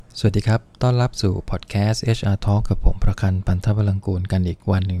สวัสดีครับต้อนรับสู่พอดแคสต์ HR Talk กับผมประคันปันทพลังกูลกันอีก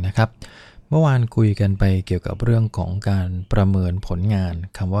วันหนึ่งนะครับเมื่อวานคุยกันไปเกี่ยวกับเรื่องของการประเมินผลงาน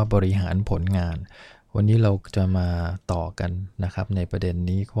คำว่าบริหารผลงานวันนี้เราจะมาต่อกันนะครับในประเด็น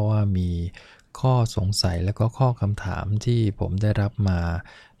นี้เพราะว่ามีข้อสงสัยและก็ข้อคำถามที่ผมได้รับมา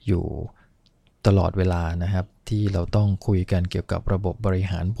อยู่ตลอดเวลานะครับที่เราต้องคุยกันเกี่ยวกับระบบบริ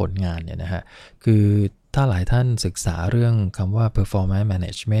หารผลงานเนี่ยนะฮะคือถ้าหลายท่านศึกษาเรื่องคำว่า performance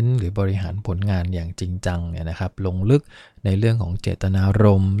management หรือบริหารผลงานอย่างจริงจังเนี่ยนะครับลงลึกในเรื่องของเจตนาร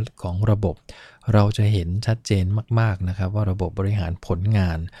มณ์ของระบบเราจะเห็นชัดเจนมากๆนะครับว่าระบบบริหารผลงา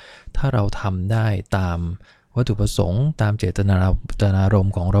นถ้าเราทำได้ตามวัตถุประสงค์ตามเจตนารม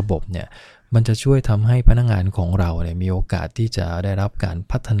ณ์ของระบบเนี่ยมันจะช่วยทำให้พนักงานของเราเนี่ยมีโอกาสที่จะได้รับการ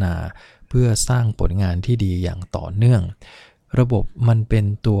พัฒนาเพื่อสร้างผลงานที่ดีอย่างต่อเนื่องระบบมันเป็น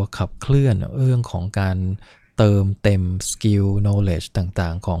ตัวขับเคลื่อนเรื่องของการเติมเต็มสกิล knowledge ต่า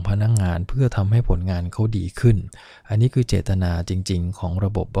งๆของพนักงานเพื่อทำให้ผลงานเขาดีขึ้นอันนี้คือเจตนาจริงๆของร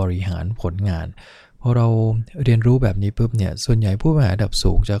ะบบบริหารผลงานพอเราเรียนรู้แบบนี้ปุ๊บเนี่ยส่วนใหญ่ผู้บริหารระดับ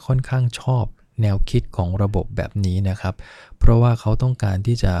สูงจะค่อนข้างชอบแนวคิดของระบบแบบนี้นะครับเพราะว่าเขาต้องการ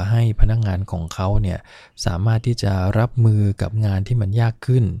ที่จะให้พนักงานของเขาเนี่ยสามารถที่จะรับมือกับงานที่มันยาก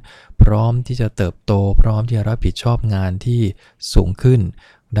ขึ้นพร้อมที่จะเติบโตพร้อมที่จะรับผิดชอบงานที่สูงขึ้น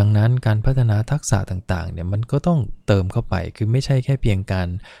ดังนั้นการพัฒนาทักษะต่างๆเนี่ยมันก็ต้องเติมเข้าไปคือไม่ใช่แค่เพียงการ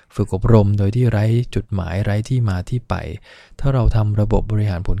ฝึกอบรมโดยที่ไร้จุดหมายไร้ที่มาที่ไปถ้าเราทำระบบบริ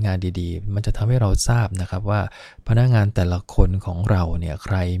หารผลงานดีๆมันจะทำให้เราทราบนะครับว่าพนักงานแต่ละคนของเราเนี่ยใค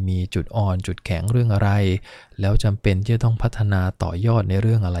รมีจุดอ่อนจุดแข็งเรื่องอะไรแล้วจำเป็นที่จะต้องพัฒนาต่อยอดในเ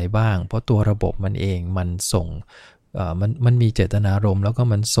รื่องอะไรบ้างเพราะตัวระบบมันเองมันส่งมันมีเจตนารมณ์แล้วก็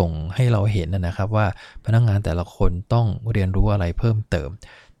มันส่งให้เราเห็นนะครับว่าพนักงานแต่ละคนต้องเรียนรู้อะไรเพิ่มเติม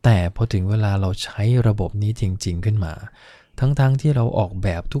แต่พอถึงเวลาเราใช้ระบบนี้จริงๆขึ้นมาทั้งที่เราออกแบ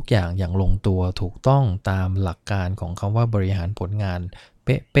บทุกอย่างลงตัวถูกต้องตามหลักการของคำว่าบริหารผลงานเ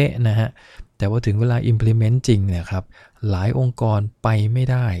ป๊ะๆนะฮะแต่ว่าถึงเวลา implement จริงเนี่ยครับหลายองค์กรไปไม่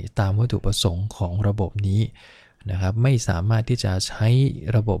ได้ตามวัตถุประสงค์ของระบบนี้นะครับไม่สามารถที่จะใช้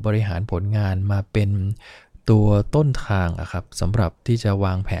ระบบบริหารผลงานมาเป็นตัวต้นทางครับสำหรับที่จะว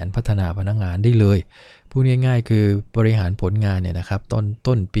างแผนพัฒนาพนักงานได้เลยพูดง่ายๆคือบริหารผลงานเนี่ยนะครับ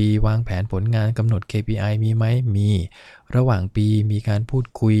ต้นปีวางแผนผลงานกำหนด KPI มีไหมมีระหว่างปีมีการพูด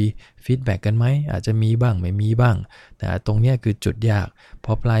คุยฟีดแบ็กกันไหมอาจจะมีบ้างไม่มีบ้างแต่ตรงนี้คือจุดยากพ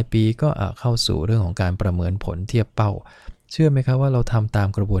อปลายปีก็เข้าสู่เรื่องของการประเมินผลเทียบเป้าเชื่อไหมครับว่าเราทำตาม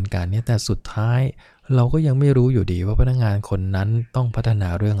กระบวนการนี้แต่สุดท้ายเราก็ยังไม่รู้อยู่ดีว่าพนักงานคนนั้นต้องพัฒนา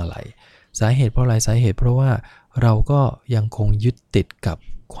เรื่องอะไรสาเหตุเพราะอะไรสาเหตุเพราะว่าเราก็ยังคงยึดติดกับ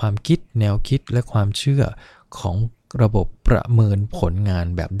ความคิดแนวคิดและความเชื่อของระบบประเมินผลงาน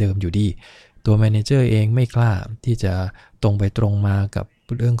แบบเดิมอยู่ดีตัวแมเนเจอร์เองไม่กล้าที่จะตรงไปตรงมากับ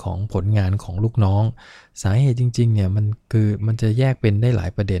เรื่องของผลงานของลูกน้องสาเหตุจริงๆเนี่ยมันจะแยกเป็นได้หลาย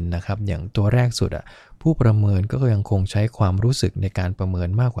ประเด็นนะครับอย่างตัวแรกสุดผู้ประเมินก็ยังคงใช้ความรู้สึกในการประเมิน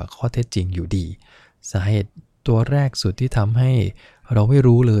มากกว่าข้อเท็จจริงอยู่ดีสาเหตุตัวแรกสุดที่ทำให้เราไม่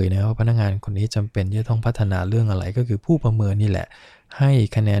รู้เลยนะว่าพนักงานคนนี้จำเป็นจะต้องพัฒนาเรื่องอะไรก็คือผู้ประเมินนี่แหละให้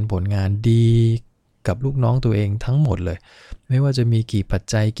คะแนนผลงานดีกับลูกน้องตัวเองทั้งหมดเลยไม่ว่าจะมีกี่ปัจ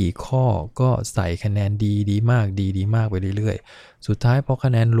จัยกี่ข้อก็ใส่คะแนนดีมากดีมากไปเรื่อยๆสุดท้ายพอค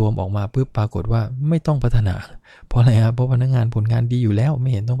ะแนนรวมออกมาปุ๊บปรากฏว่าไม่ต้องพัฒนาเพราะอะไรครับเพราะพนักงานผลงานดีอยู่แล้วไม่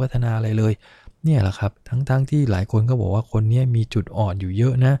เห็นต้องพัฒนาอะไรเลยเนี่ยแหละครับทั้งที่หลายคนก็บอกว่าคนนี้มีจุดอ่อนอยู่เยอ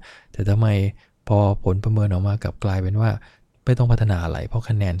ะนะแต่ทำไมพอผลประเมินออกมากลับกลายเป็นว่าไม่ต้องพัฒนาอะไรเพราะ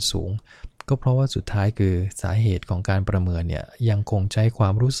คะแนนสูงก็เพราะว่าสุดท้ายคือสาเหตุของการประเมินเนี่ยยังคงใช้ควา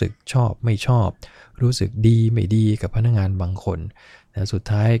มรู้สึกชอบไม่ชอบรู้สึกดีไม่ดีกับพนักงานบางคนแต่สุด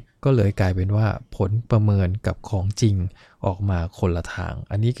ท้ายก็เลยกลายเป็นว่าผลประเมินกับของจริงออกมาคนละทาง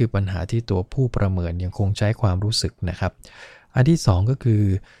อันนี้คือปัญหาที่ตัวผู้ประเมินยังคงใช้ความรู้สึกนะครับอันที่2ก็คือ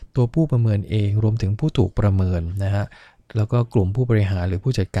ตัวผู้ประเมินเองรวมถึงผู้ถูกประเมินนะฮะแล้วก็กลุ่มผู้บริหารหรือ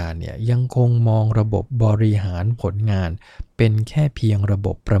ผู้จัดการเนี่ยยังคงมองระบบบริหารผลงานเป็นแค่เพียงระบ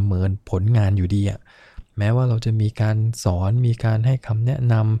บประเมินผลงานอยู่ดีแม้ว่าเราจะมีการสอนมีการให้คำแนะ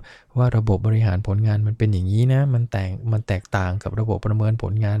นำว่าระบบบริหารผลงานมันเป็นอย่างนี้นะมันแตกต่างกับระบบประเมินผ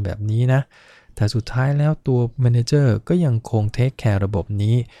ลงานแบบนี้นะแต่สุดท้ายแล้วตัวแมเนเจอร์ก็ยังคงเทคแคร์ระบบ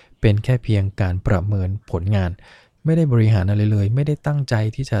นี้เป็นแค่เพียงการประเมินผลงานไม่ได้บริหารอะไรเลยไม่ได้ตั้งใจ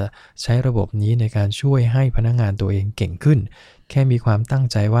ที่จะใช้ระบบนี้ในการช่วยให้พนักงานตัวเองเก่งขึ้นแค่มีความตั้ง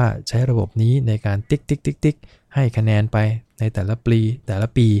ใจว่าใช้ระบบนี้ในการติ๊กให้คะแนนไปในแต่ละ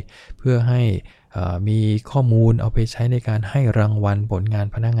ปีเพื่อให้มีข้อมูลเอาไปใช้ในการให้รางวัลผลงาน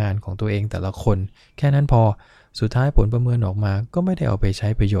พนักงานของตัวเองแต่ละคนแค่นั้นพอสุดท้ายผลประเมินออกมาก็ไม่ได้เอาไปใช้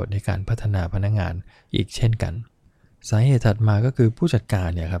ประโยชน์ในการพัฒนาพนักงานอีกเช่นกัน สาเหตุถัดมาก็คือผู้จัดการ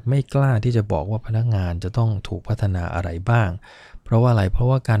เนี่ยครับไม่กล้าที่จะบอกว่าพนักงานจะต้องถูกพัฒนาอะไรบ้างเพราะว่าอะไรเพราะ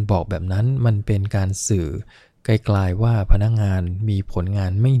ว่าการบอกแบบนั้นมันเป็นการสื่อไกลๆว่าพนักงานมีผลงา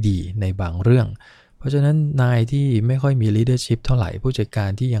นไม่ดีในบางเรื่องเพราะฉะนั้นนายที่ไม่ค่อยมี leadership เท่าไหร่ผู้จัดการ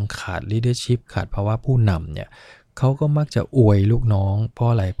ที่ยังขาด leadership ขาดภาวะผู้นำเนี่ยเขาก็มักจะอวยลูกน้องเพราะ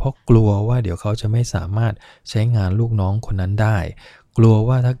อะไรเพราะกลัวว่าเดี๋ยวเขาจะไม่สามารถใช้งานลูกน้องคนนั้นได้กลัว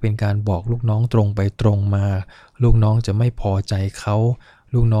ว่าถ้าเป็นการบอกลูกน้องตรงไปตรงมาลูกน้องจะไม่พอใจเขา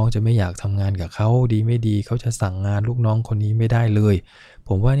ลูกน้องจะไม่อยากทำงานกับเขาดีไม่ดีเขาจะสั่งงานลูกน้องคนนี้ไม่ได้เลยผ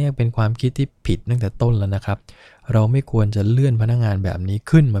มว่าเนี่ยเป็นความคิดที่ผิดตั้งแต่ต้นแล้วนะครับเราไม่ควรจะเลื่อนพนักงานแบบนี้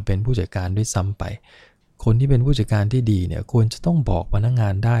ขึ้นมาเป็นผู้จัดการด้วยซ้ำไปคนที่เป็นผู้จัดการที่ดีเนี่ยควรจะต้องบอกพนักงา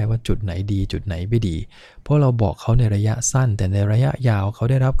นได้ว่าจุดไหนดีจุดไหนไม่ดีเพราะเราบอกเขาในระยะสั้นแต่ในระยะยาวเขา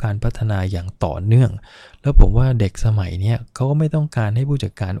ได้รับการพัฒนาอย่างต่อเนื่องแล้วผมว่าเด็กสมัยนี้เขาก็ไม่ต้องการให้ผู้จั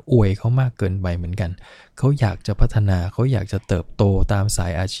ดการอวยเขามากเกินไปเหมือนกันเขาอยากจะพัฒนาเขาอยากจะเติบโตตามสา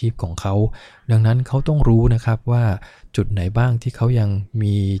ยอาชีพของเขาดังนั้นเขาต้องรู้นะครับว่าจุดไหนบ้างที่เขายัง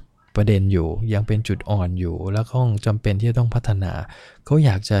มีประเด็นอยู่ยังเป็นจุดอ่อนอยู่แล้วเขาจำเป็นที่จะต้องพัฒนาเขา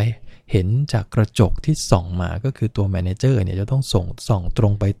อยากจะเห็นจากกระจกที่ส่องมาก็คือตัวแมเนเจอร์เนี่ยจะต้องส่องตร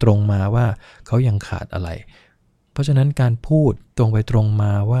งไปตรงมาว่าเขายังขาดอะไรเพราะฉะนั้นการพูดตรงไปตรงม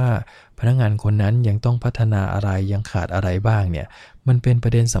าว่าพนักงานคนนั้นยังต้องพัฒนาอะไรยังขาดอะไรบ้างเนี่ยมันเป็นปร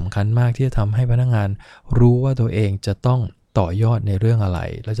ะเด็นสำคัญมากที่จะทำให้พนักงานรู้ว่าตัวเองจะต้องต่อยอดในเรื่องอะไร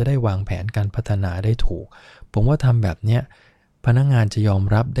เราจะได้วางแผนการพัฒนาได้ถูกผมว่าทำแบบเนี้ยพนักงานจะยอม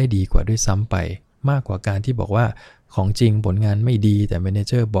รับได้ดีกว่าด้วยซ้ำไปมากกว่าการที่บอกว่าของจริงผลงานไม่ดีแต่แมเนเ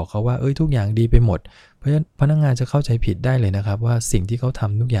จอร์บอกเขาว่าทุกอย่างดีไปหมดเพราะฉะนั้นพนักงานจะเข้าใจผิดได้เลยนะครับว่าสิ่งที่เขาท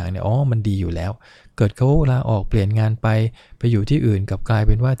ำทุกอย่างเนี่ยมันดีอยู่แล้วเกิดเขาลาออกเปลี่ยนงานไปอยู่ที่อื่นกับกลายเ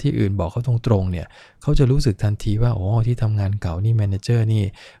ป็นว่าที่อื่นบอกเขาตรงๆเนี่ยเขาจะรู้สึกทันทีว่าที่ทำงานเก่านี่แมเนเจอร์นี่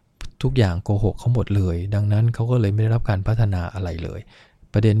ทุกอย่างโกหกเขาหมดเลยดังนั้นเขาก็เลยไม่ได้รับการพัฒนาอะไรเลย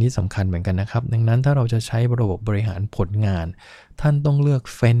ประเด็นนี้สำคัญเหมือนกันนะครับดังนั้นถ้าเราจะใช้ระบบบริหารผลงานท่านต้องเลือก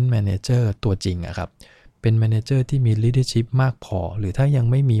เฟ้นแมเนเจอร์ตัวจริงครับเป็นแมเนเจอร์ที่มี leadership มากพอหรือถ้ายัง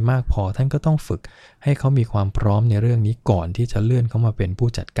ไม่มีมากพอท่านก็ต้องฝึกให้เขามีความพร้อมในเรื่องนี้ก่อนที่จะเลื่อนเขามาเป็นผู้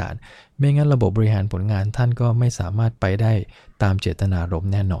จัดการไม่งั้นระบบบริหารผลงานท่านก็ไม่สามารถไปได้ตามเจตนารม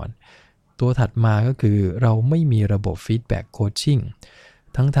ณ์แน่นอนตัวถัดมาก็คือเราไม่มีระบบ feedback coaching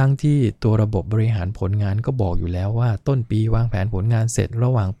ทั้งที่ตัวระบบบริหารผลงานก็บอกอยู่แล้วว่าต้นปีวางแผนผลงานเสร็จร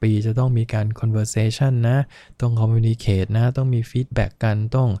ะหว่างปีจะต้องมีการ conversation นะต้อง communicate นะต้องมี feedback กัน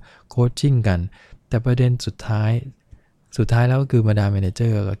ต้อง coaching กันแต่ประเด็นสุดท้ายแล้วก็คือมาดามแมเนเจอ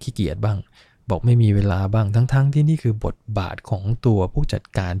ร์ก็ขี้เกียจบ้างบอกไม่มีเวลาบ้างทั้งที่นี่คือบทบาทของตัวผู้จัด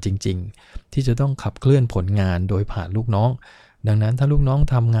การจริงๆที่จะต้องขับเคลื่อนผลงานโดยผ่านลูกน้องดังนั้นถ้าลูกน้อง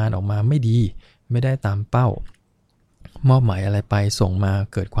ทำงานออกมาไม่ดีไม่ได้ตามเป้ามอบหมายอะไรไปส่งมา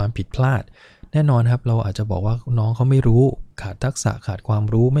เกิดความผิดพลาดแน่นอนครับเราอาจจะบอกว่าน้องเขาไม่รู้ขาดทักษะขาดความ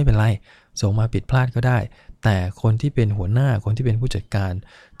รู้ไม่เป็นไรส่งมาผิดพลาดก็ได้แต่คนที่เป็นหัวหน้าคนที่เป็นผู้จัดการ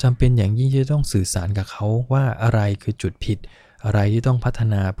จำเป็นอย่างยิ่งที่จะต้องสื่อสารกับเขาว่าอะไรคือจุดผิดอะไรที่ต้องพัฒ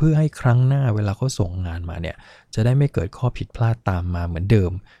นาเพื่อให้ครั้งหน้าเวลาเขาส่งงานมาเนี่ยจะได้ไม่เกิดข้อผิดพลาดตามมาเหมือนเดิ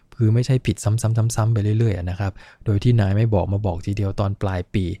มคือไม่ใช่ผิดซ้ำๆไปเรื่อยๆนะครับโดยที่นายไม่บอกมาบอกทีเดียวตอนปลาย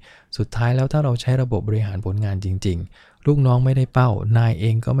ปีสุดท้ายแล้วถ้าเราใช้ระบบบริหารผลงานจริงๆลูกน้องไม่ได้เป้านายเอ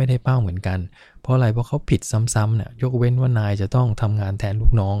งก็ไม่ได้เป้าเหมือนกันเพราะอะไรเพราะเขาผิดซ้ำๆเนี่ยยกเว้นว่านายจะต้องทำงานแทนลู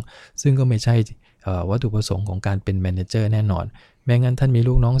กน้องซึ่งก็ไม่ใช่วัตถุประสงค์ของการเป็นแมเนเจอร์แน่นอนแม้งั้นท่านมี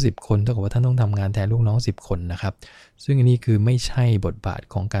ลูกน้อง10คนเท่ากับว่าท่านต้องทำงานแทนลูกน้อง10คนนะครับซึ่งอันนี้คือไม่ใช่บทบาท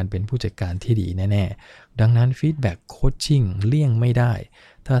ของการเป็นผู้จัดการที่ดีแน่ๆดังนั้นฟีดแบ็กโคชชิ่งเลี่ยงไม่ได้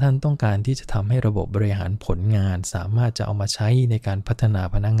ถ้าท่านต้องการที่จะทำให้ระบบบริหารผลงานสามารถจะเอามาใช้ในการพัฒนา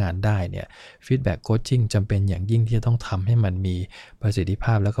พนักงานได้เนี่ยฟีดแบ็กโคชชิ่งจำเป็นอย่างยิ่งที่จะต้องทำให้มันมีประสิทธิภ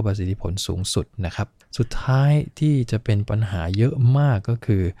าพและก็ประสิทธิผลสูงสุดนะครับสุดท้ายที่จะเป็นปัญหาเยอะมากก็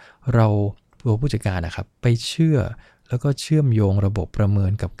คือเราตัวผู้จัดการนะครับไปเชื่อแล้วก็เชื่อมโยงระบบประเมิ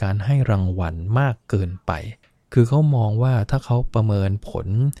นกับการให้รางวัลมากเกินไปคือเขามองว่าถ้าเขาประเมินผล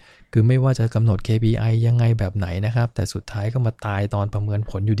คือไม่ว่าจะกำหนด KPI ยังไงแบบไหนนะครับแต่สุดท้ายก็มาตายตอนประเมิน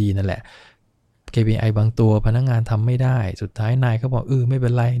ผลอยู่ดีนั่นแหละ KPI บางตัวพนักงานทำไม่ได้สุดท้ายนายก็บอกไม่เป็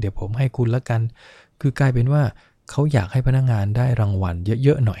นไรเดี๋ยวผมให้คุณละกันคือกลายเป็นว่าเขาอยากให้พนักงานได้รางวัลเย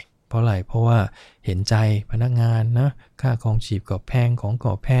อะๆหน่อยเพราะอะไรเพราะว่าเห็นใจพนักงานนะค่าครองชีพก็แพงของ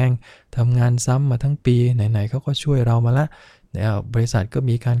ก็แพงทำงานซ้ำมาทั้งปีไหนๆเขาก็ช่วยเรามาละแล้วบริษัทก็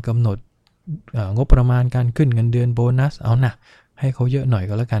มีการกำหนดงบประมาณการขึ้นเงินเดือนโบนัสเอานะให้เขาเยอะหน่อย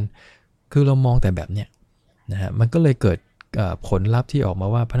ก็แล้วกันคือเรามองแต่แบบเนี้ยนะฮะมันก็เลยเกิดผลลัพธ์ที่ออกมา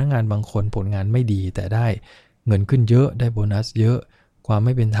ว่าพนักงานบางคนผลงานไม่ดีแต่ได้เงินขึ้นเยอะได้โบนัสเยอะความไ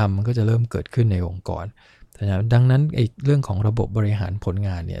ม่เป็นธรรมมันก็จะเริ่มเกิดขึ้นในองค์กร นะดังนั้นเรื่องของระบบบริหารผลง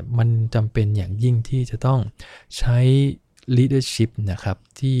านเนี่ยมันจำเป็นอย่างยิ่งที่จะต้องใช้ leadership นะครับ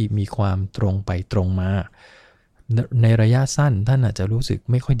ที่มีความตรงไปตรงมาในระยะสั้นท่านอาจจะรู้สึก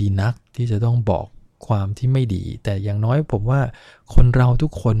ไม่ค่อยดีนักที่จะต้องบอกความที่ไม่ดีแต่อย่างน้อยผมว่าคนเราทุ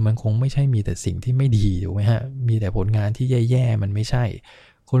กคนมันคงไม่ใช่มีแต่สิ่งที่ไม่ดีถูกไหมฮะมีแต่ผลงานที่แย่ๆมันไม่ใช่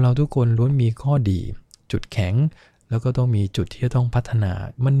คนเราทุกคนล้วนมีข้อดีจุดแข็งแล้วก็ต้องมีจุดที่จะต้องพัฒนา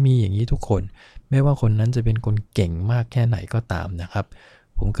มันมีอย่างนี้ทุกคนไม่ว่าคนนั้นจะเป็นคนเก่งมากแค่ไหนก็ตามนะครับ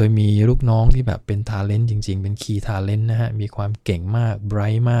ผมเคยมีลูกน้องที่แบบเป็น talent จริงๆเป็น key talent นะฮะมีความเก่งมาก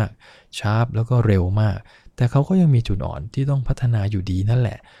bright มาก sharp แล้วก็เร็วมากแต่เขาก็ยังมีจุดอ่อนที่ต้องพัฒนาอยู่ดีนั่นแห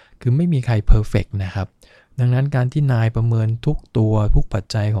ละคือไม่มีใคร perfect นะครับดังนั้นการที่นายประเมินทุกตัวทุกปัจ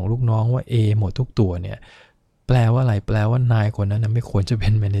จัยของลูกน้องว่า A หมดทุกตัวเนี่ยแปลว่าอะไรแปลว่านายคนนั้นไม่ควรจะเป็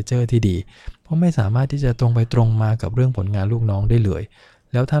นแมเนเจอร์ที่ดีเพราะไม่สามารถที่จะตรงไปตรงมากับเรื่องผลงานลูกน้องได้เลย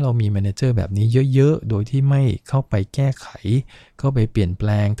แล้วถ้าเรามีแมเนเจอร์แบบนี้เยอะๆโดยที่ไม่เข้าไปแก้ไขเข้าไปเปลี่ยนแปล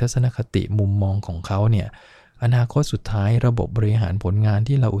งทัศนคติมุมมองของเขาเนี่ยอนาคตสุดท้ายระบบบริหารผลงาน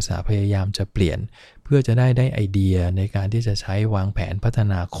ที่เราอุตสาห์พยายามจะเปลี่ยนเพื่อจะได้ไอเดียในการที่จะใช้วางแผนพัฒ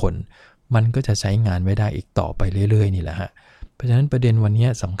นาคนมันก็จะใช้งานไม่ได้อีกต่อไปเรื่อยๆนี่แหละฮะเพราะฉะนั้นประเด็นวันนี้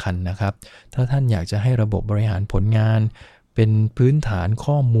สำคัญนะครับถ้าท่านอยากจะให้ระบบบริหารผลงานเป็นพื้นฐาน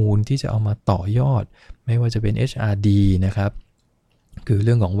ข้อมูลที่จะเอามาต่อยอดไม่ว่าจะเป็น HRD นะครับคือเ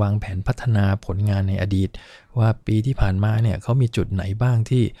รื่องของวางแผนพัฒนาผลงานในอดีตว่าปีที่ผ่านมาเนี่ยเขามีจุดไหนบ้าง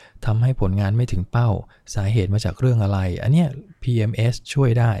ที่ทำให้ผลงานไม่ถึงเป้าสาเหตุมาจากเรื่องอะไรอันเนี้ย PMS ช่วย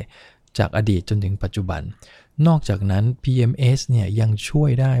ได้จากอดีตจนถึงปัจจุบันนอกจากนั้น PMS เนี่ยยังช่วย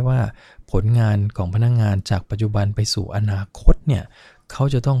ได้ว่าผลงานของพนักงานจากปัจจุบันไปสู่อนาคตเนี่ยเขา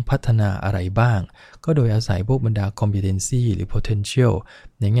จะต้องพัฒนาอะไรบ้างก็โดยอาศัยพวกบรรดา competency หรือ potential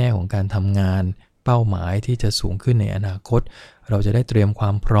ในแง่ของการทำงานเป้าหมายที่จะสูงขึ้นในอนาคตเราจะได้เตรียมคว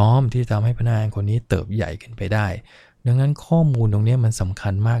ามพร้อมที่จะทำให้พนักงานคนนี้เติบใหญ่ขึ้นไปได้ดังนั้นข้อมูลตรงนี้มันสำคั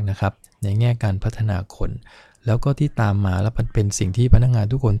ญมากนะครับในแง่การพัฒนาคนแล้วก็ที่ตามมาแล้วมันเป็นสิ่งที่พนักงาน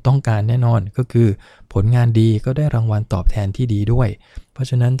ทุกคนต้องการแน่นอนก็คือผลงานดีก็ได้รางวัลตอบแทนที่ดีด้วยเพราะ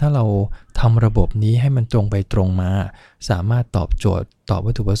ฉะนั้นถ้าเราทำระบบนี้ให้มันตรงไปตรงมาสามารถตอบโจทย์ตอบ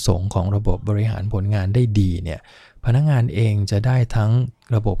วัตถุประสงค์ของระบบบริหารผลงานได้ดีเนี่ยพนักงานเองจะได้ทั้ง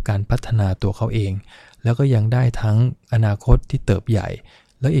ระบบการพัฒนาตัวเขาเองแล้วก็ยังได้ทั้งอนาคตที่เติบใหญ่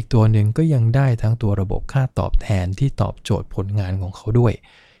แล้วอีกตัวหนึ่งก็ยังได้ทั้งตัวระบบค่าตอบแทนที่ตอบโจทย์ผลงานของเขาด้วย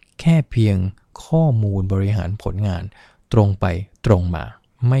แค่เพียงข้อมูลบริหารผลงานตรงไปตรงมา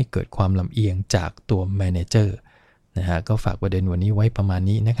ไม่เกิดความลำเอียงจากตัวแมเนเจอร์นะฮะก็ฝากประเด็นวันนี้ไว้ประมาณ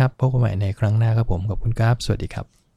นี้นะครับพบกันใหม่ในครั้งหน้าครับผมขอบคุณครับสวัสดีครับ